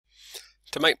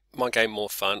To make my game more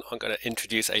fun, I'm going to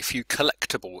introduce a few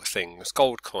collectible things,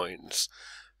 gold coins.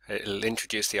 It'll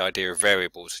introduce the idea of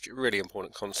variables, which is a really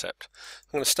important concept.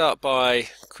 I'm going to start by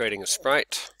creating a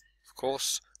sprite, of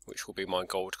course, which will be my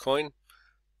gold coin.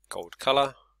 Gold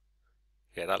color.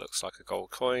 Yeah, that looks like a gold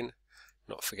coin.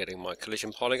 Not forgetting my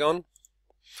collision polygon.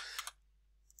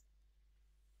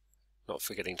 Not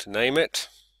forgetting to name it.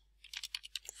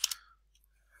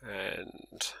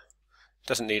 And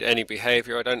doesn't need any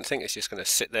behavior, I don't think. It's just going to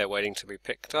sit there waiting to be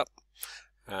picked up.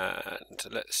 And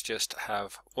let's just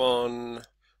have 1,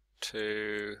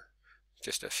 2,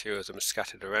 just a few of them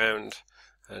scattered around.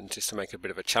 And just to make a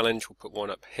bit of a challenge, we'll put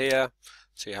one up here.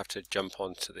 So you have to jump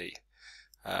onto the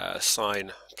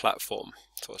sign platform.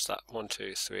 So what's that? 1,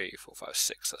 2, 3, 4, 5,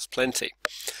 6. That's plenty.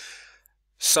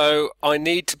 So I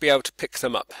need to be able to pick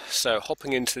them up. So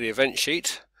hopping into the event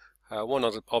sheet, one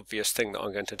other obvious thing that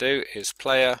I'm going to do is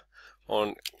player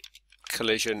on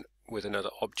collision with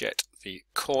another object, the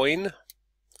coin.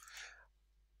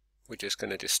 We're just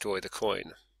going to destroy the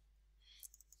coin.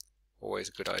 Always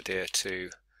a good idea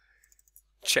to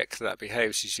check that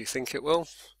behaves as you think it will.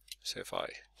 So if I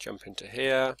jump into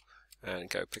here and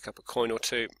go pick up a coin or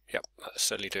two, yep, that's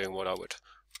certainly doing what I would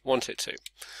want it to.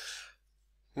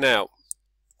 Now,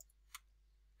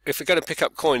 if we're going to pick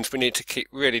up coins, we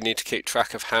really need to keep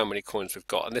track of how many coins we've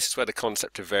got, and this is where the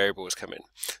concept of variables come in.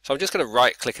 So I'm just going to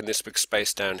right click in this big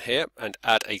space down here and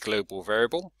add a global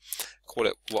variable. Call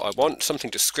it what I want. Something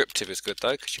descriptive is good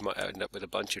though, because you might end up with a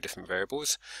bunch of different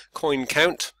variables. Coin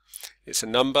count, it's a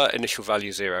number, initial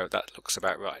value 0. That looks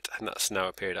about right, and that's now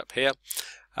appeared up here.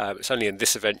 It's only in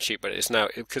this event sheet, but it's now,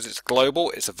 because it's global,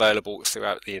 it's available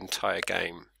throughout the entire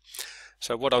game.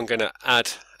 So what I'm going to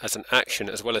add as an action,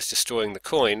 as well as destroying the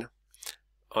coin,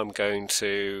 I'm going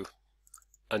to,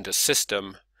 under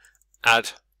system,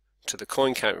 add to the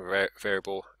coin count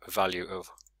variable a value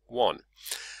of 1.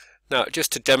 Now,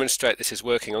 just to demonstrate this is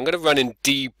working, I'm going to run in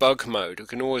debug mode. We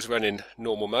can always run in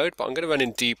normal mode, but I'm going to run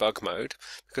in debug mode,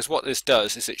 because what this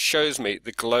does is it shows me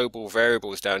the global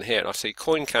variables down here, and I see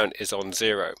coin count is on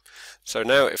 0. So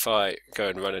now if I go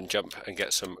and run and jump and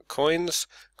get some coins,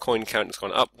 coin count has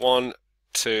gone up 1,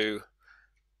 2,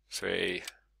 3,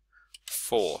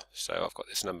 4. So I've got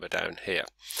this number down here.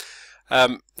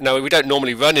 Now we don't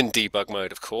normally run in debug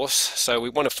mode, of course, so we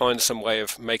want to find some way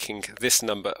of making this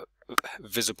number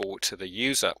visible to the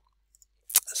user.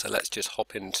 So let's just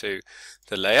hop into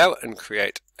the layout and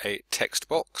create a text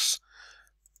box.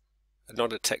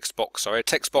 Not a text box, sorry. A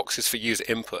text box is for user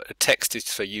input. A text is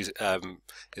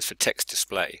for text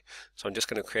display. So I'm just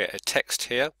going to create a text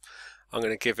here. I'm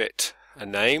going to give it a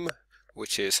name,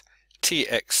 which is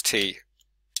txt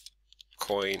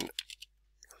coin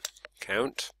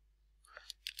count.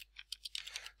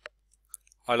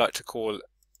 I like to call,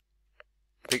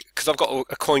 because I've got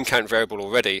a coin count variable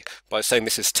already, by saying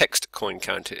this is text coin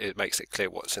count, it makes it clear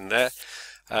what's in there.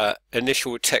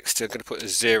 Initial text, I'm going to put a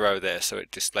 0 there, so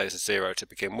it displays a 0 to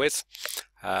begin with,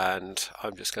 and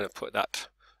I'm just going to put that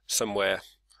somewhere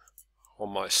on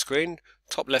my screen.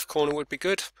 Top left corner would be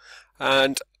good,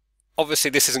 and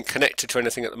obviously this isn't connected to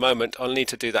anything at the moment. I'll need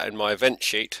to do that in my event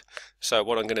sheet. So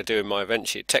what I'm going to do in my event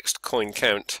sheet, text coin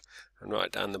count, and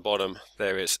right down the bottom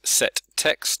there is set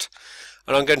text,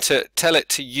 and I'm going to tell it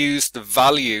to use the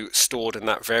value stored in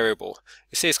that variable.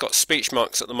 You see it's got speech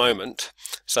marks at the moment,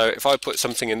 so if I put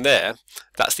something in there,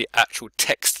 that's the actual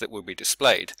text that will be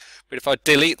displayed. But if I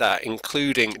delete that,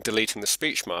 including deleting the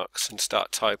speech marks, and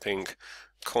start typing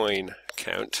coin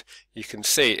count, you can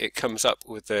see it comes up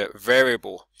with the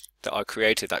variable that I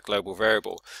created, that global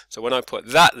variable. So when I put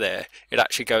that there, it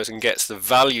actually goes and gets the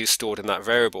value stored in that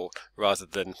variable rather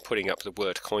than putting up the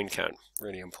word coin count.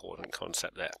 Really important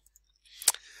concept there.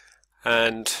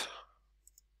 And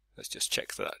let's just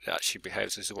check that it actually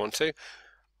behaves as we want to.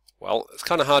 Well, it's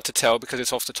kind of hard to tell because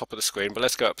it's off the top of the screen, but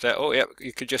let's go up there. Oh yeah,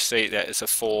 you could just see that it's a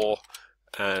 4,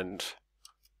 and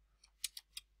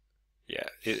yeah,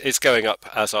 it's going up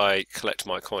as I collect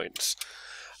my coins.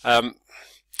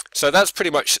 So that's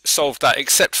pretty much solved that,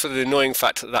 except for the annoying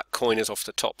fact that that coin is off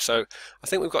the top. So I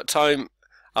think we've got time.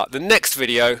 The next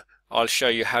video I'll show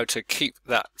you how to keep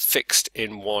that fixed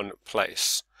in one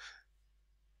place.